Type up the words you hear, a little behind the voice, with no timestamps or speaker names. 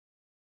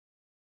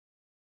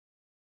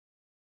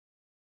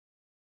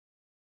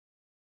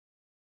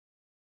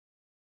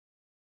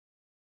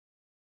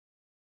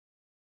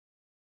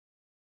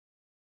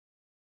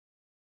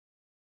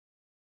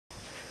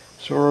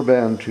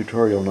Soroban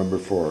tutorial number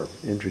 4,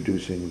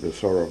 introducing the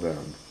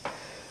Soroban.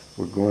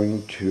 We're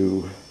going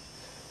to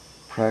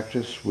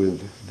practice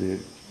with the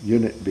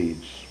unit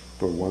beads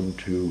for 1,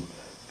 2,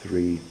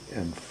 3,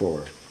 and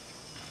 4.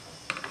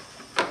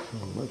 So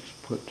let's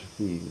put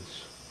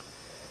these.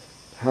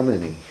 How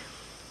many?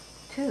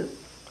 2.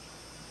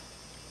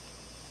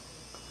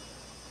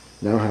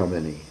 Now how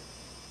many?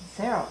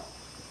 0.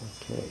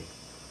 Okay.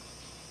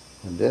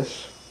 And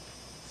this?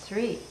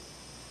 3.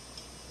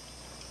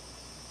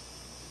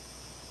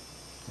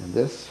 And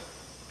this?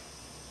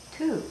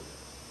 2.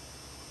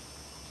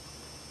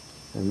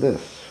 And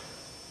this?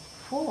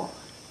 4.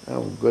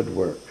 Oh, good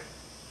work.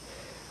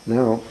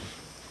 Now,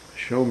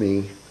 show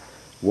me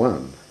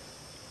 1.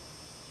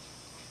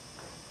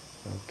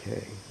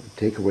 Okay,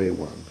 take away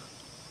 1.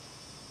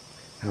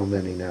 How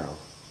many now?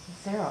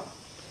 0.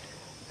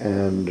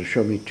 And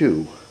show me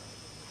 2.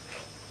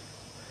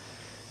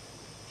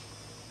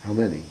 How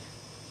many?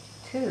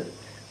 2.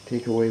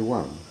 Take away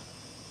 1.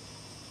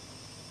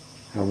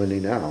 How many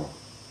now?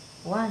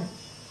 1.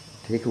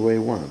 Take away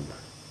 1.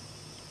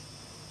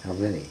 How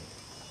many?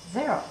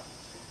 0.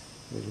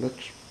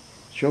 Let's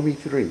show me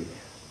 3.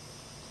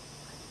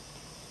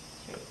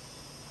 3.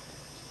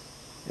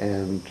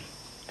 And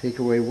take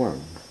away 1.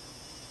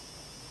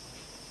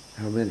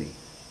 How many?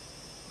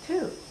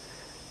 2.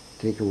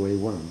 Take away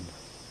 1.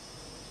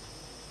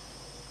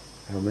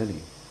 How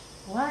many?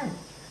 1.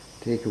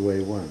 Take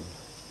away 1.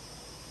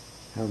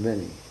 How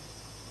many?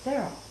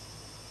 0.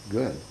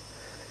 Good.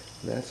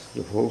 That's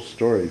the whole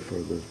story for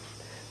the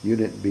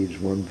unit beads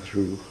 1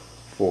 through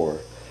 4.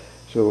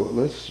 So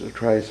let's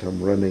try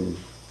some running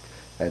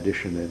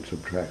addition and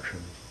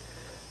subtraction.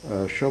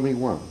 Show me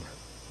 1.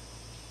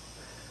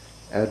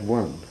 Add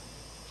 1.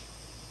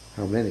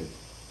 How many?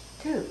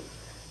 2.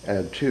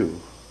 Add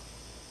 2.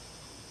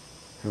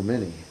 How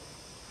many?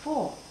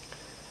 4.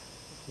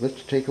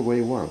 Let's take away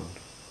 1.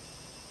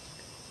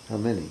 How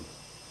many?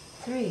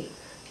 3.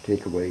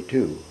 Take away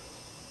 2.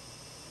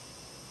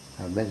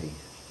 How many?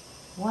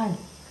 1.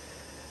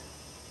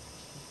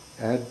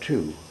 Add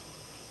 2.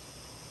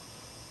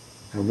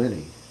 How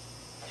many?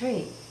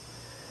 3.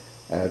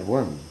 Add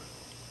 1.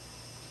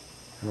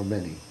 How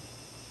many?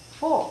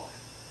 4.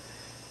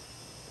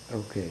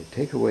 Okay,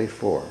 take away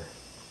 4.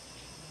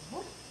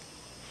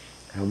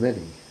 How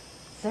many?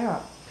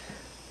 0.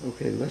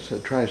 Okay, let's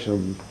try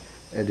some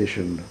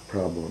addition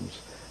problems.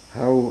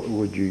 How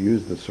would you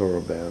use the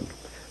Soroban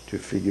to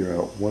figure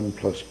out 1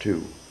 plus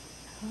 2?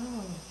 Oh,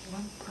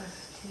 1 plus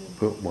 2.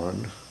 Put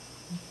 1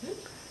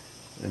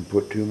 and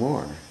put 2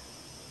 more.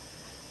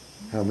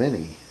 How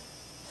many?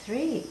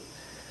 3.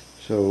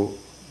 So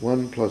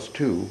 1 plus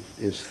 2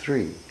 is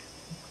 3.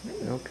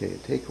 Okay,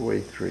 take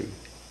away 3.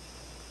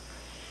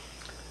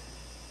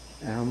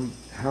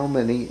 How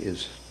many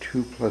is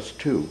 2 plus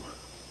 2?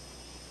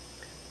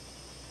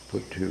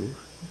 Put 2.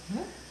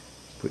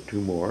 Put 2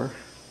 more.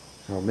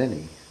 How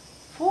many?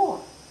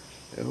 4.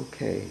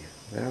 Okay,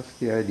 that's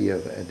the idea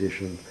of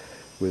addition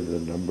with the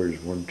numbers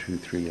 1, 2,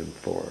 3, and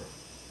 4.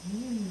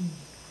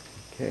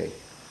 Okay,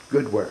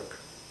 good work.